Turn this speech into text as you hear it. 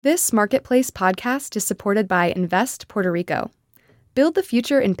This Marketplace podcast is supported by Invest Puerto Rico. Build the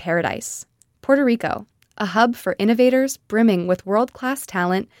future in paradise. Puerto Rico, a hub for innovators brimming with world-class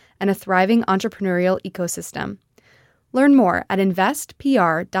talent and a thriving entrepreneurial ecosystem. Learn more at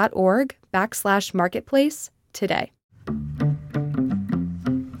investpr.org/marketplace today.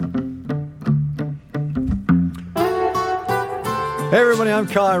 Hey everybody, I'm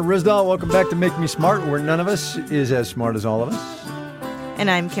Kyle Risdahl. Welcome back to Make Me Smart, where none of us is as smart as all of us. And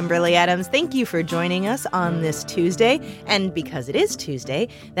I'm Kimberly Adams. Thank you for joining us on this Tuesday. And because it is Tuesday,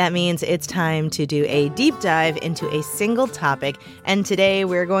 that means it's time to do a deep dive into a single topic. And today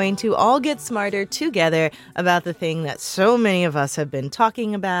we're going to all get smarter together about the thing that so many of us have been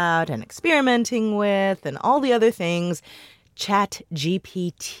talking about and experimenting with and all the other things,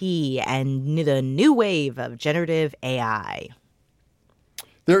 ChatGPT and the new wave of generative AI.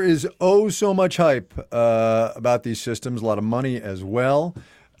 There is so much hype about these systems, a lot of money as well.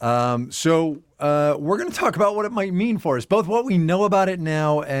 So we're going to talk about what it might mean for us, both what we know about it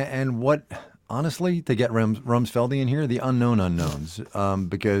now and what, honestly, to get Rumsfeldy in here, the unknown unknowns.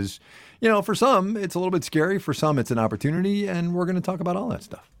 Because, you know, for some, it's a little bit scary. For some, it's an opportunity. And we're going to talk about all that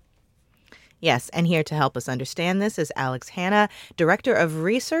stuff. Yes, and here to help us understand this is Alex Hanna, Director of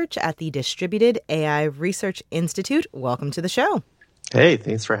Research at the Distributed AI Research Institute. Welcome to the show. Hey,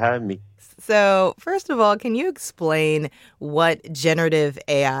 thanks for having me. So, first of all, can you explain what generative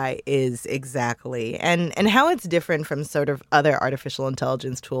AI is exactly and how it's different from sort of other artificial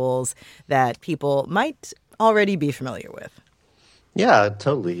intelligence tools that people might already be familiar with? Yeah,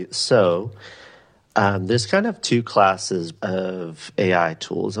 totally. So, there's kind of two classes of AI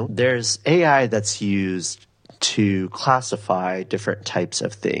tools. There's AI that's used to classify different types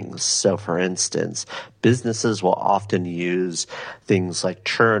of things. So, for instance, businesses will often use things like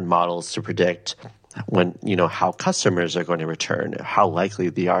churn models to predict how customers are going to return, how likely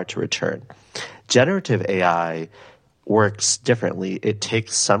they are to return. Generative AI works differently. It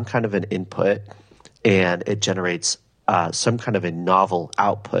takes some kind of an input and it generates some kind of a novel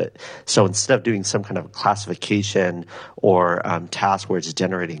output. So instead of doing some kind of classification or task where it's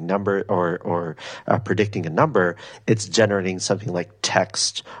generating number or predicting a number, it's generating something like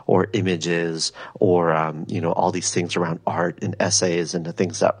text or images or all these things around art and essays and the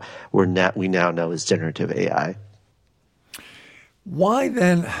things that we now know as generative AI. Why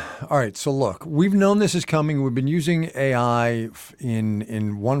then? All right, so look, we've known this is coming. We've been using AI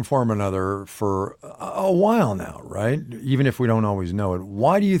in one form or another for a while now, right? Even if we don't always know it.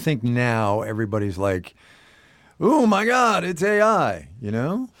 Why do you think now everybody's like, oh my God, it's AI, you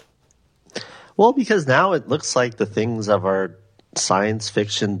know? Well, because now it looks like the things of our science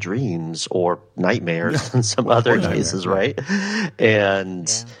fiction dreams or nightmares in some other cases, right?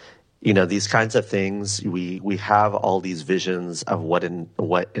 And these kinds of things, we have all these visions of what an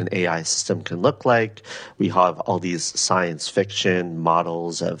AI system can look like. We have all these science fiction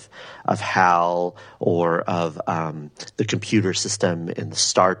models of HAL or of the computer system in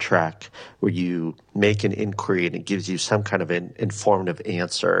Star Trek, where you make an inquiry and it gives you some kind of an informative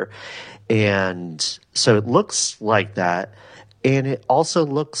answer. And so it looks like that, and it also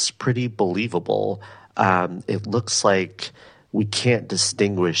looks pretty believable. It looks like we can't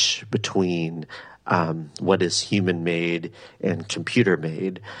distinguish between what is human-made and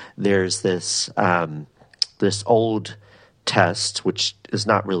computer-made. There's this old test, which is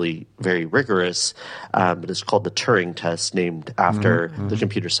not really very rigorous, but it's called the Turing test, named after the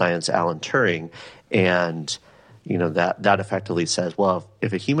computer science Alan Turing. And that effectively says, well,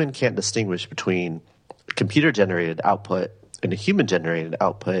 if a human can't distinguish between computer-generated output and a human-generated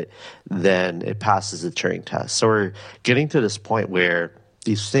output, then it passes the Turing test. So we're getting to this point where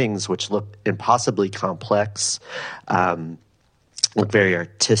these things, which look impossibly complex, look very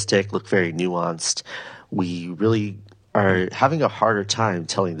artistic, look very nuanced, we really are having a harder time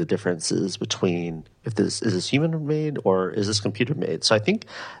telling the differences between if this is human-made or is this computer-made. So I think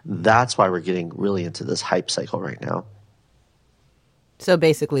that's why we're getting really into this hype cycle right now. So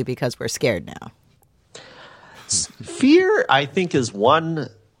basically because we're scared now. Fear, I think, is one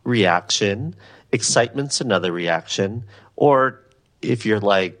reaction. Excitement's another reaction. Or if you're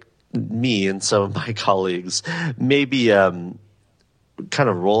like me and some of my colleagues, maybe kind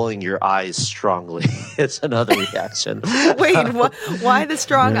of rolling your eyes strongly is another reaction. Wait, why the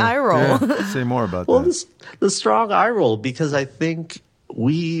strong eye roll? Yeah. Say more about that. Well, the strong eye roll, because I think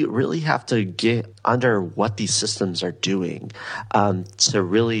we really have to get under what these systems are doing to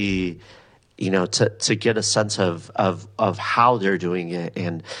really to get a sense of how they're doing it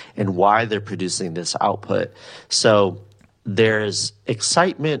and why they're producing this output. So there's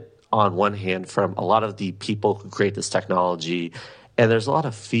excitement on one hand from a lot of the people who create this technology And there's a lot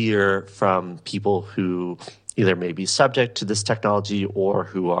of fear from people who either may be subject to this technology or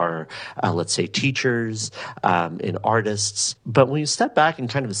who are, let's say, teachers and artists. But when you step back and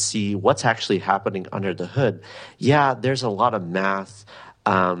kind of see what's actually happening under the hood, yeah, there's a lot of math.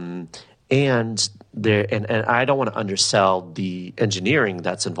 And I don't want to undersell the engineering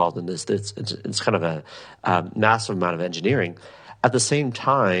that's involved in this. It's kind of a massive amount of engineering. At the same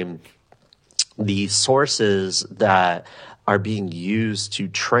time, the sources that are being used to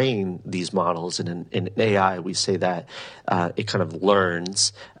train these models, and in AI, we say that it kind of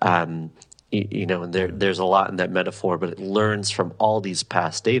learns. And there's a lot in that metaphor, but it learns from all these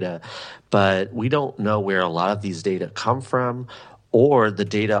past data. But we don't know where a lot of these data come from, or the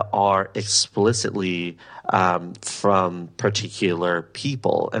data are explicitly from particular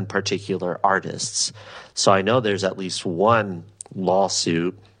people and particular artists. So I know there's at least one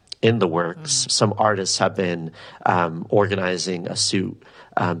lawsuit in the works. Some artists have been organizing a suit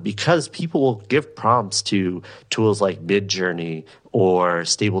because people will give prompts to tools like Midjourney or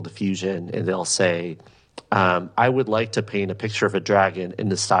Stable Diffusion, and they'll say, I would like to paint a picture of a dragon in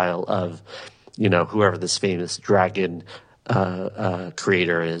the style of, whoever this famous dragon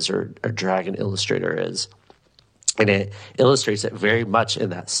creator is or dragon illustrator is. And it illustrates it very much in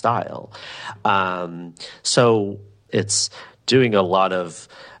that style. So it's doing a lot of,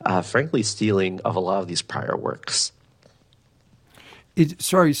 frankly, stealing of a lot of these prior works.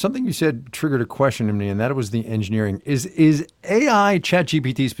 Something you said triggered a question in me, and that was the engineering. Is AI,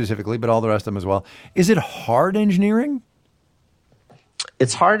 ChatGPT specifically, but all the rest of them as well, is it hard engineering?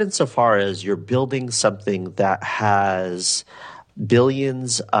 It's hard insofar as you're building something that has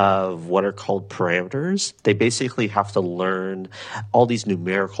billions of what are called parameters. They basically have to learn all these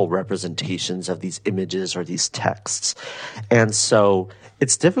numerical representations of these images or these texts. And so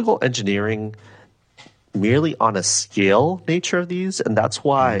it's difficult engineering merely on a scale nature of these. And that's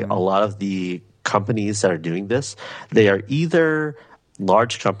why a lot of the companies that are doing this, they are either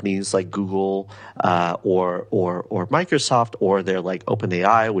large companies like Google or Microsoft, or they're like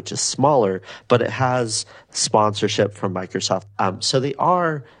OpenAI, which is smaller, but it has sponsorship from Microsoft. So they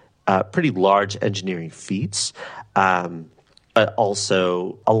are pretty large engineering feats. But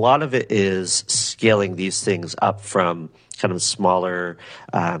also a lot of it is scaling these things up from kind of smaller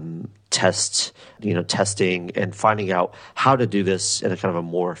testing and finding out how to do this in a kind of a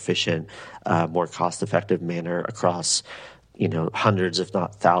more efficient, more cost-effective manner across hundreds, if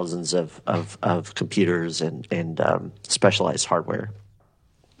not thousands of computers and specialized hardware.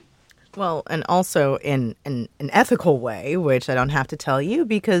 Well, and also in an ethical way, which I don't have to tell you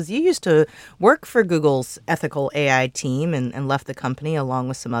because you used to work for Google's ethical AI team and left the company along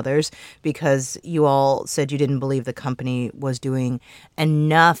with some others because you all said you didn't believe the company was doing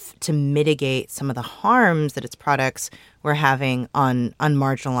enough to mitigate some of the harms that its products were having on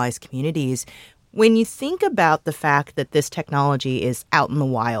marginalized communities. When you think about the fact that this technology is out in the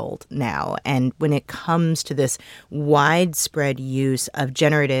wild now, and when it comes to this widespread use of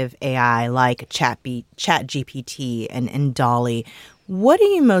generative AI like ChatGPT and DALL-E, what are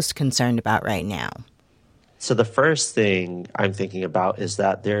you most concerned about right now? So the first thing I'm thinking about is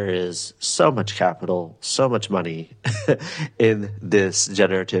that there is so much capital, so much money in this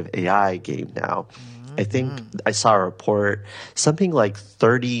generative AI game now. Mm-hmm. I think I saw a report, something like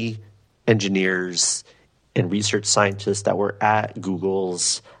 30 engineers and research scientists that were at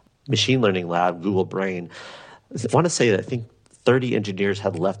Google's machine learning lab, Google Brain. I want to say that I think 30 engineers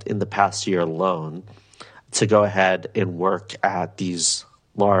had left in the past year alone to go ahead and work at these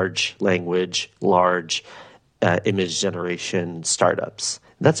large language, large image generation startups.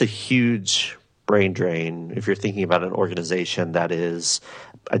 That's a huge brain drain if you're thinking about an organization that is,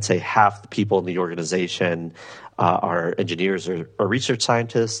 I'd say, half the people in the organization are engineers or research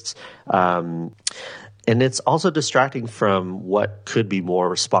scientists. And it's also distracting from what could be more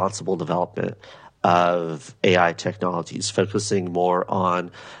responsible development of AI technologies, focusing more on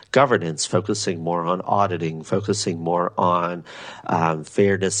governance, focusing more on auditing, focusing more on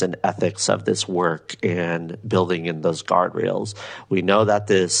fairness and ethics of this work and building in those guardrails. We know that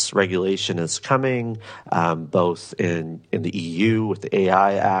this regulation is coming, both in the EU with the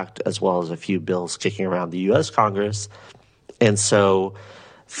AI Act, as well as a few bills kicking around the U.S. Congress. And so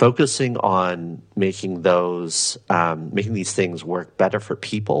focusing on making these things work better for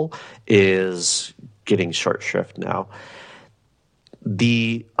people is getting short shrift now.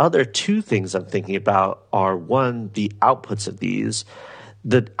 The other two things I'm thinking about are, one, the outputs of these.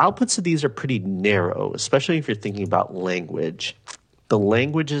 The outputs of these are pretty narrow, especially if you're thinking about language. The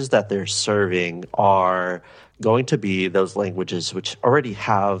languages that they're serving are going to be those languages which already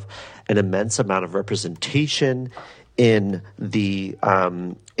have an immense amount of representation in the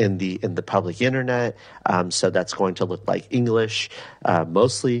public internet. So that's going to look like English.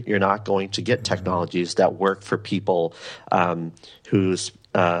 Mostly, you're not going to get technologies that work for people who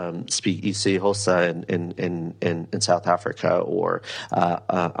speak Ise Hosa in South Africa, or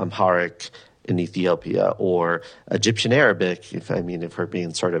Amharic in Ethiopia, or Egyptian Arabic. If we're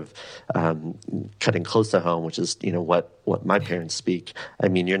being sort of cutting close to home, which is what my parents speak.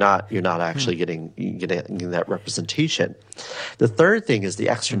 You're not actually getting that representation. The third thing is the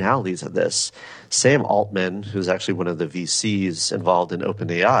externalities of this. Sam Altman, who's actually one of the VCs involved in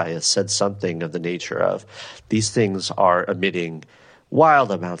OpenAI, has said something of the nature of these things are emitting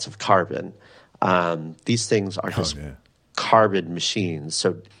wild amounts of carbon. These things are just carbon machines.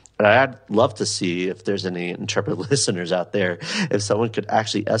 So I'd love to see if there's any intrepid listeners out there, if someone could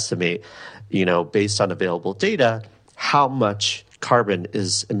actually estimate, based on available data, how much carbon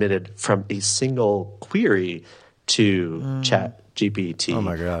is emitted from a single query to Chat GPT. Oh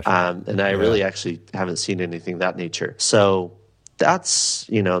my gosh. And I really actually haven't seen anything of that nature. So that's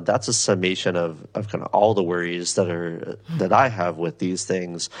a summation of kind of all the worries that I have with these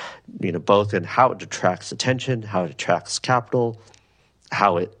things, both in how it attracts attention, how it attracts capital,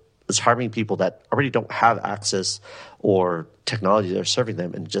 how it is harming people that already don't have access or technology that are serving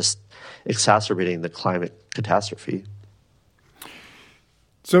them, and just exacerbating the climate catastrophe.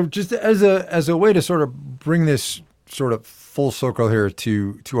 So just as a way to sort of bring this sort of full circle here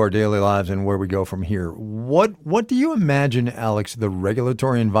to our daily lives and where we go from here, what do you imagine, Alex, the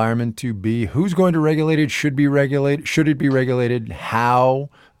regulatory environment to be? Who's going to regulate it? Should it be regulated? How?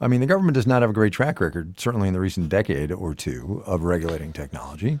 The government does not have a great track record, certainly in the recent decade or two, of regulating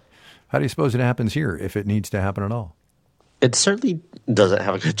technology. How do you suppose it happens here, if it needs to happen at all? It certainly doesn't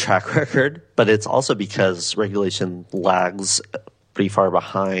have a good track record, but it's also because regulation lags pretty far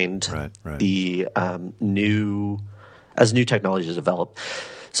behind the new technologies develop.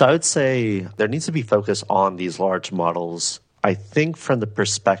 So I would say there needs to be focus on these large models, I think, from the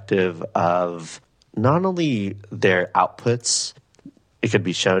perspective of not only their outputs. It could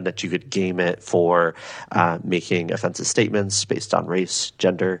be shown that you could game it for making offensive statements based on race,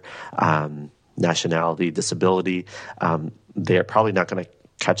 gender, nationality, disability. They're probably not going to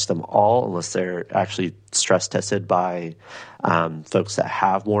catch them all unless they're actually stress tested by folks that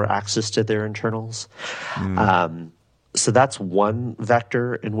have more access to their internals. So that's one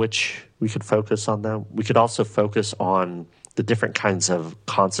vector in which we could focus on them. We could also focus on the different kinds of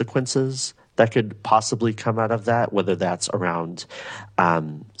consequences that could possibly come out of that, whether that's around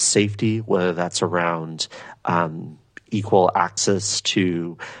safety, whether that's around equal access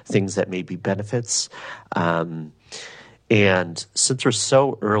to things that may be benefits. And since we're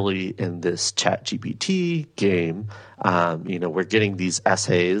so early in this ChatGPT game, we're getting these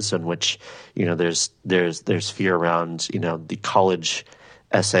essays in which, there's fear around, the college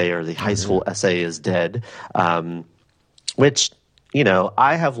essay or the high school essay is dead, which,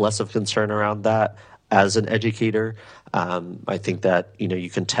 I have less of concern around that as an educator. I think that, you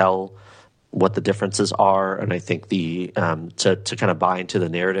can tell what the differences are, and I think the to kind of buy into the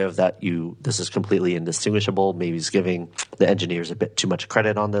narrative that this is completely indistinguishable, maybe is giving the engineers a bit too much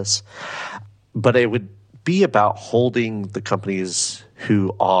credit on this. But it would be about holding the companies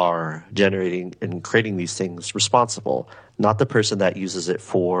who are generating and creating these things responsible, not the person that uses it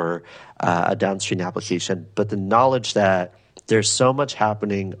for a downstream application, but the knowledge that there's so much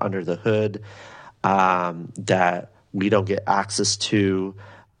happening under the hood that we don't get access to,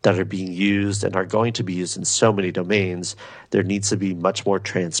 that are being used and are going to be used in so many domains. There needs to be much more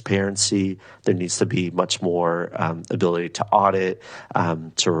transparency. There needs to be much more ability to audit,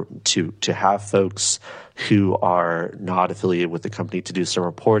 to have folks who are not affiliated with the company to do some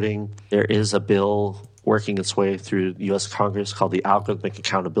reporting. There is a bill working its way through the U.S. Congress called the Algorithmic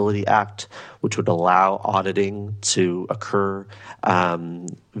Accountability Act, which would allow auditing to occur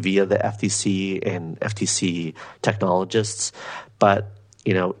via the FTC and FTC technologists. But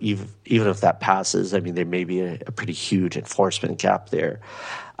even if that passes, there may be a pretty huge enforcement gap there.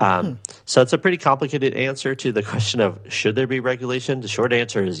 So it's a pretty complicated answer to the question of should there be regulation. The short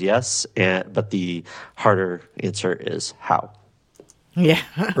answer is yes, but the harder answer is how. Yeah.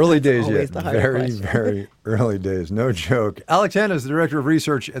 Early days yet. Very, very early days. No joke. Alex Hanna is the Director of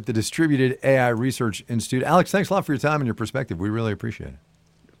Research at the Distributed AI Research Institute. Alex, thanks a lot for your time and your perspective. We really appreciate it.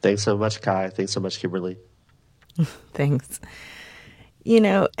 Thanks so much, Kai. Thanks so much, Kimberly. Thanks.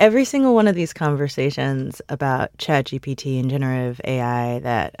 Every single one of these conversations about ChatGPT and generative AI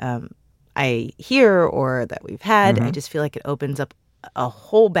that I hear or that we've had, I just feel like it opens up a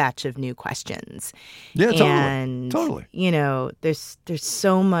whole batch of new questions. Yeah, totally. And, Totally. there's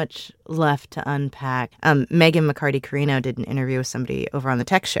so much left to unpack. Megan McCarty-Carino did an interview with somebody over on the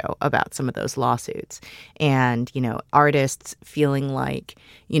Tech Show about some of those lawsuits. And, artists feeling like,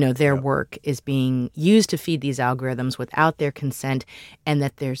 their work is being used to feed these algorithms without their consent, and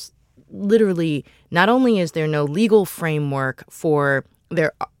that there's literally, not only is there no legal framework for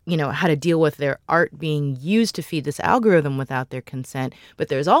their how to deal with their art being used to feed this algorithm without their consent, but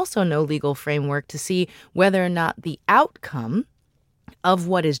there's also no legal framework to see whether or not the outcome of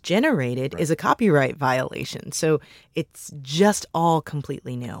what is generated is a copyright violation. So it's just all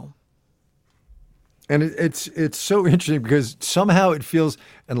completely new. And it's so interesting because somehow it feels,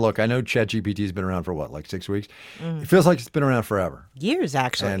 and look, I know ChatGPT has been around for like 6 weeks? It feels like it's been around forever. Years,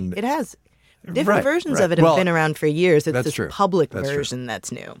 actually. And it has. Different versions of it have been around for years. It's this public version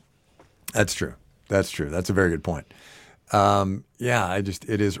that's new. That's true. That's a very good point.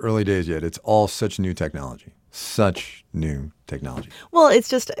 It is early days yet. It's all such new technology. Such new technology. Well, it's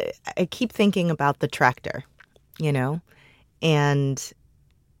just, I keep thinking about the tractor, and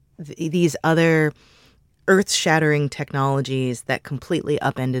these other earth-shattering technologies that completely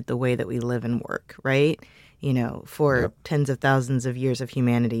upended the way that we live and work, right? For tens of thousands of years of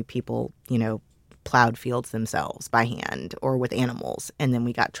humanity, people, plowed fields themselves by hand or with animals. And then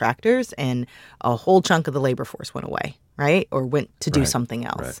we got tractors and a whole chunk of the labor force went away, right? Or went to do something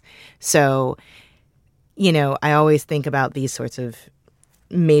else. Right. So, I always think about these sorts of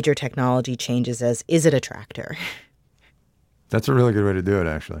major technology changes as, is it a tractor? That's a really good way to do it,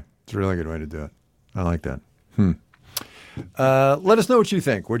 actually. It's a really good way to do it. I like that. Let us know what you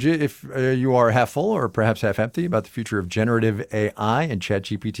think, would you, if you are half full or perhaps half empty about the future of generative AI and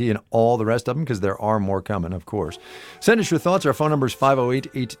ChatGPT and all the rest of them, because there are more coming, of course. Send us your thoughts. Our phone number is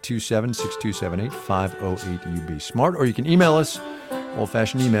 508-827-6278, 508-UB-SMART, or you can email us,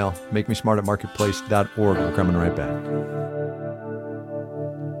 old-fashioned email, makemesmart@marketplace.org. We're coming right back.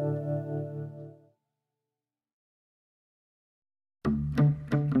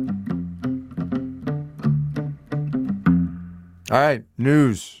 All right,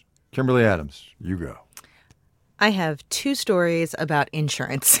 news. Kimberly Adams, you go. I have two stories about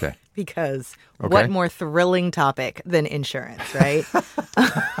insurance. Okay. Because what more thrilling topic than insurance, right?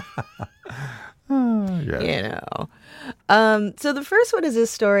 So the first one is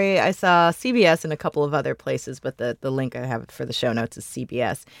this story. I saw CBS and a couple of other places, but the link I have for the show notes is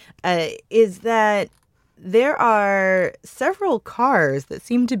CBS, is that there are several cars that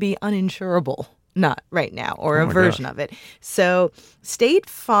seem to be uninsurable. Not right now, or a version of it. So State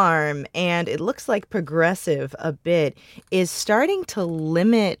Farm, and it looks like Progressive a bit, is starting to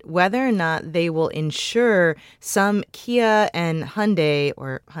limit whether or not they will insure some Kia and Hyundai,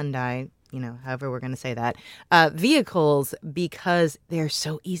 however we're going to say that, vehicles, because they're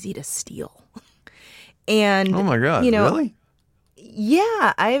so easy to steal. And oh my God, really?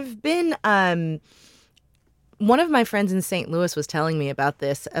 Yeah, I've been... one of my friends in St. Louis was telling me about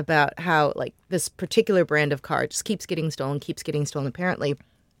this, about how this particular brand of car just keeps getting stolen. Apparently,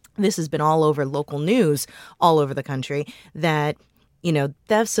 this has been all over local news all over the country, that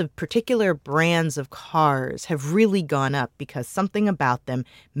thefts of particular brands of cars have really gone up because something about them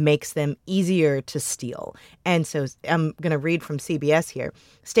makes them easier to steal. And so I'm going to read from CBS here.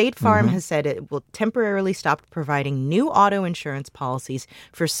 State Farm has said it will temporarily stop providing new auto insurance policies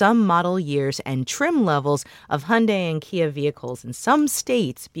for some model years and trim levels of Hyundai and Kia vehicles in some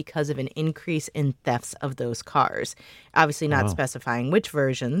states because of an increase in thefts of those cars. Obviously not specifying which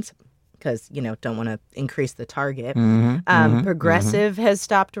versions, because, don't want to increase the target. Progressive has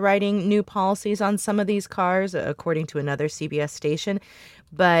stopped writing new policies on some of these cars, according to another CBS station.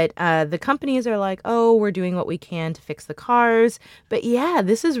 But the companies are like, we're doing what we can to fix the cars. But yeah,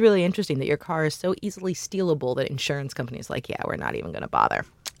 this is really interesting that your car is so easily stealable that insurance companies are like, we're not even going to bother.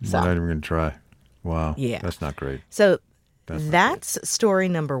 We're not even going to try. Wow. Yeah. That's not great. So that's story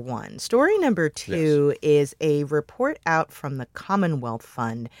number one. Story number two is a report out from the Commonwealth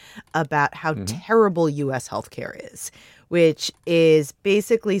Fund about how terrible U.S. healthcare is, which is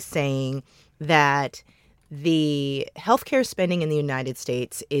basically saying that the healthcare spending in the United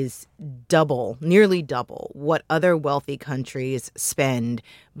States is nearly double what other wealthy countries spend,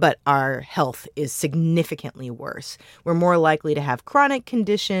 but our health is significantly worse. We're more likely to have chronic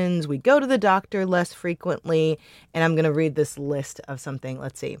conditions. We go to the doctor less frequently. And I'm going to read this list of something.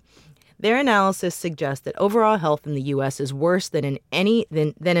 Let's see. Their analysis suggests that overall health in the U.S. is worse than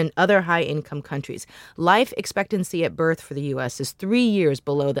in other high-income countries. Life expectancy at birth for the U.S. is 3 years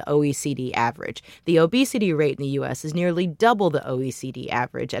below the OECD average. The obesity rate in the U.S. is nearly double the OECD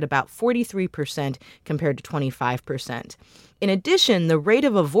average at about 43% compared to 25%. In addition, the rate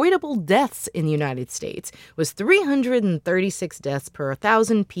of avoidable deaths in the United States was 336 deaths per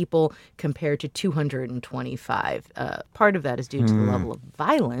 1,000 people compared to 225. Part of that is due to the level of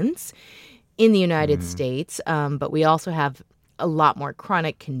violence in the United States, but we also have a lot more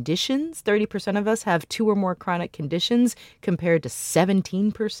chronic conditions. 30% of us have 2 or more chronic conditions compared to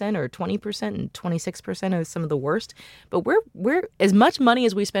 17% or 20% and 26% of some of the worst. But we're as much money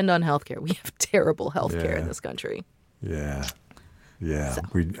as we spend on healthcare, we have terrible healthcare in this country. Yeah. So.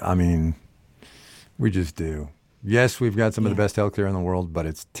 We just do. Yes, we've got some of the best healthcare in the world, but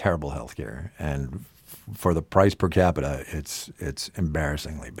it's terrible healthcare. And for the price per capita, it's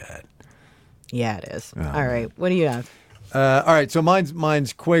embarrassingly bad. Yeah, it is. All right. What do you have? All right, so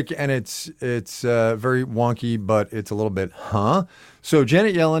mine's quick, and it's very wonky, but it's a little bit So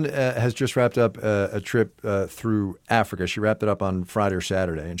Janet Yellen has just wrapped up a trip through Africa. She wrapped it up on Friday or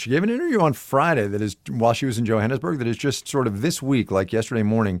Saturday, and she gave an interview on Friday that is while she was in Johannesburg that is just sort of this week, like yesterday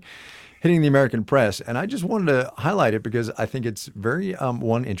morning, hitting the American press. And I just wanted to highlight it because I think it's very,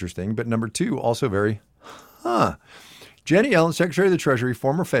 one, interesting, but number two, also very, Janet Yellen, Secretary of the Treasury,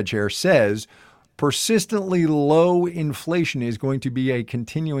 former Fed chair, says persistently low inflation is going to be a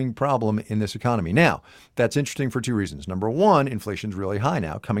continuing problem in this economy. Now, that's interesting for 2 reasons. Number one, inflation's really high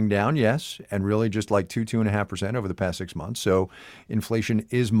now, coming down, yes, and really just like 2.5% over the past 6 months. So inflation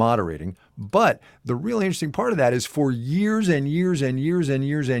is moderating. But the really interesting part of that is for years and years and years and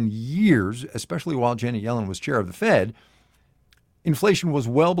years and years, especially while Janet Yellen was chair of the Fed, inflation was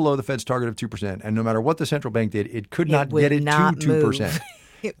well below the Fed's target of 2%. And no matter what the central bank did, it could not get it to 2%.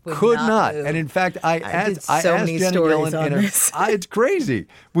 It would could not. move. And in fact, I asked many Janet stories Yellen on this. It's crazy.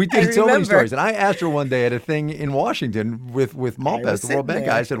 We did so many stories. And I asked her one day at a thing in Washington with Malpass, the World Bank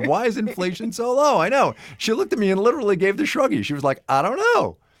guy. I said, why is inflation so low? I know. She looked at me and literally gave the shruggy. She was like, I don't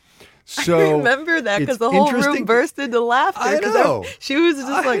know. So I remember that because the whole room burst into laughter. I know. She was just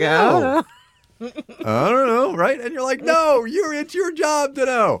I don't know. I don't know, right? And you're like, no, it's your job to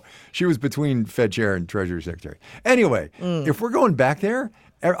know. She was between Fed chair and Treasury Secretary. Anyway, if we're going back there,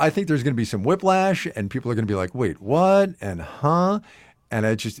 I think there's going to be some whiplash, and people are going to be like, wait, what? And And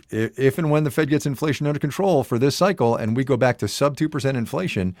it just, if and when the Fed gets inflation under control for this cycle and we go back to sub 2%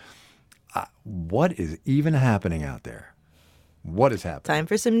 inflation, what is even happening out there? What is happening? Time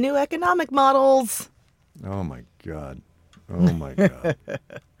for some new economic models. Oh, my God. Oh, my God.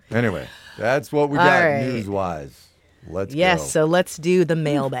 Anyway, that's what we got news-wise. Let's go. Yes, so let's do the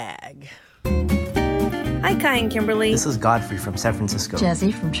mailbag. Hi, Kai and Kimberly. This is Godfrey from San Francisco.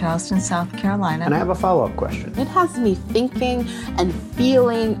 Jesse from Charleston, South Carolina. And I have a follow-up question. It has me thinking and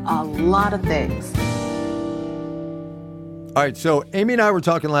feeling a lot of things. All right, so Amy and I were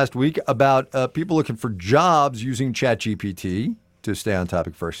talking last week about people looking for jobs using ChatGPT, to stay on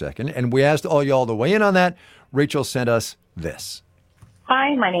topic for a second. And we asked all y'all to weigh in on that. Rachel sent us this.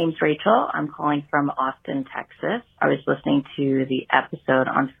 Hi, my name's Rachel. I'm calling from Austin, Texas. I was listening to the episode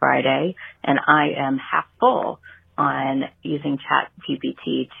on Friday, and I am half full on using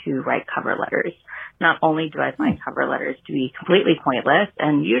ChatGPT to write cover letters. Not only do I find cover letters to be completely pointless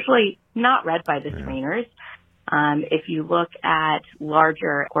and usually not read by the screeners, if you look at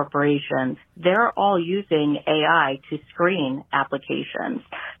larger corporations, they're all using AI to screen applications.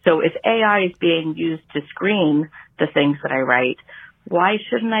 So if AI is being used to screen the things that I write, why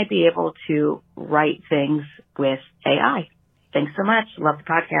shouldn't I be able to write things with AI? Thanks so much. Love the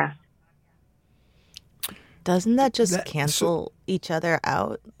podcast. Doesn't that just cancel each other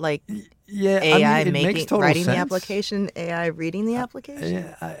out? Like AI writing the application, AI reading the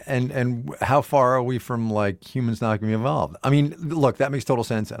application? And how far are we from like humans not going to be involved? I mean, look, that makes total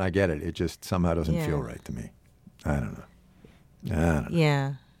sense, and I get it. It just somehow doesn't feel right to me. I don't know.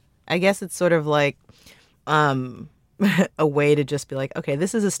 Yeah. I guess it's sort of like a way to just be like, okay,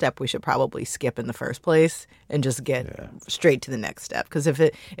 this is a step we should probably skip in the first place and just get straight to the next step. Because if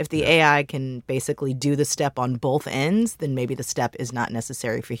the AI can basically do the step on both ends, then maybe the step is not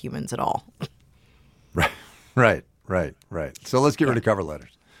necessary for humans at all. Right. So let's get rid of cover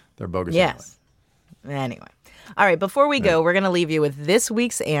letters. They're bogus. Yes. Anyway. All right, before we go, we're going to leave you with this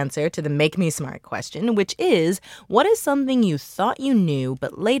week's answer to the Make Me Smart question, which is, what is something you thought you knew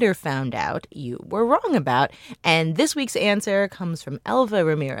but later found out you were wrong about? And this week's answer comes from Elva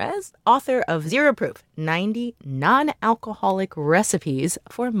Ramirez, author of Zero Proof, 90 Non-Alcoholic Recipes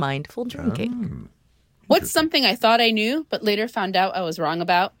for Mindful Drinking. What's something I thought I knew, but later found out I was wrong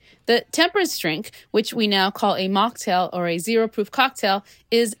about? The temperance drink, which we now call a mocktail or a zero-proof cocktail,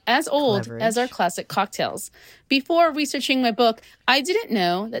 is as old as our classic cocktails. Before researching my book, I didn't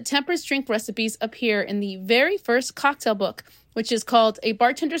know that temperance drink recipes appear in the very first cocktail book, which is called A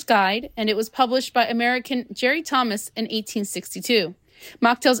Bartender's Guide, and it was published by American Jerry Thomas in 1862.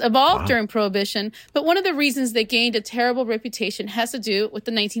 Mocktails evolved during Prohibition, but one of the reasons they gained a terrible reputation has to do with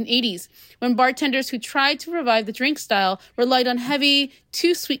the 1980s, when bartenders who tried to revive the drink style relied on heavy,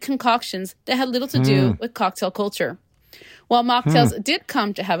 too sweet concoctions that had little to do with cocktail culture. While mocktails did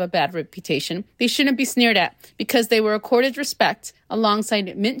come to have a bad reputation, they shouldn't be sneered at because they were accorded respect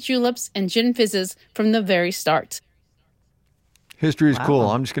alongside mint juleps and gin fizzes from the very start. History is cool.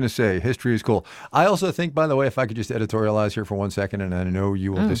 I'm just going to say history is cool. I also think, by the way, if I could just editorialize here for 1 second, and I know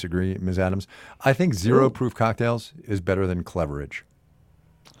you will disagree, Ms. Adams, I think zero-proof cocktails is better than Cleverage.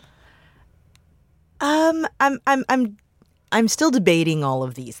 I'm still debating all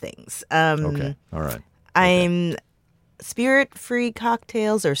of these things. Okay. All right. I'm spirit-free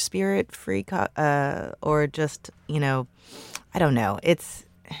cocktails or spirit-free or just, I don't know. It's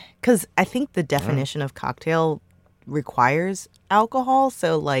because I think the definition of cocktail requires alcohol,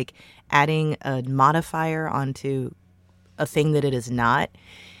 so like adding a modifier onto a thing that it is not,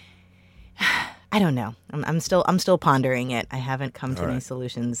 I don't know. I'm still pondering it. I haven't come to any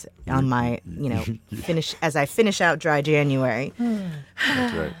solutions on my finish out dry January.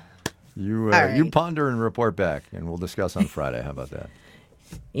 That's right. You ponder and report back, and we'll discuss on Friday. How about that?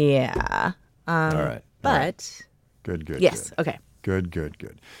 Yeah. All right. But good. Yes. Good. Okay.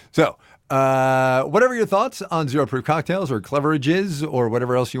 Good. So, whatever your thoughts on zero-proof cocktails or Cleverages or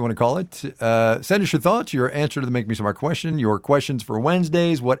whatever else you want to call it, send us your thoughts, your answer to the Make Me Smart question, your questions for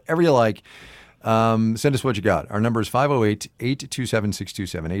Wednesdays, whatever you like. Send us what you got. Our number is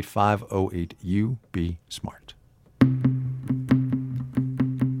 508-827-6278, 508-UB-SMART.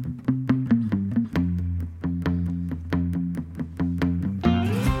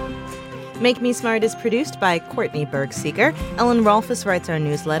 Make Me Smart is produced by Courtney Berg-Seeger. Ellen Rolfes writes our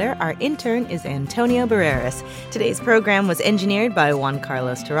newsletter. Our intern is Antonio Barreras. Today's program was engineered by Juan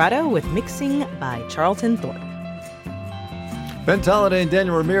Carlos Torrado with mixing by Charlton Thorpe. Ben Tolliday and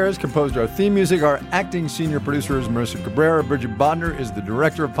Daniel Ramirez composed our theme music. Our acting senior producer is Marissa Cabrera. Bridget Bodner is the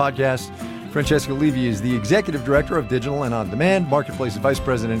director of podcasts. Francesca Levy is the executive director of Digital and On Demand. Marketplace vice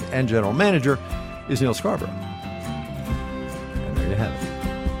president and general manager is Neil Scarborough. And there you have it.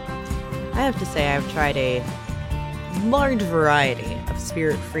 I have to say I've tried a large variety of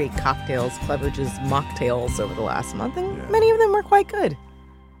spirit-free cocktails, Cleverages, mocktails over the last month, and many of them were quite good.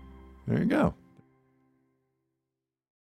 There you go.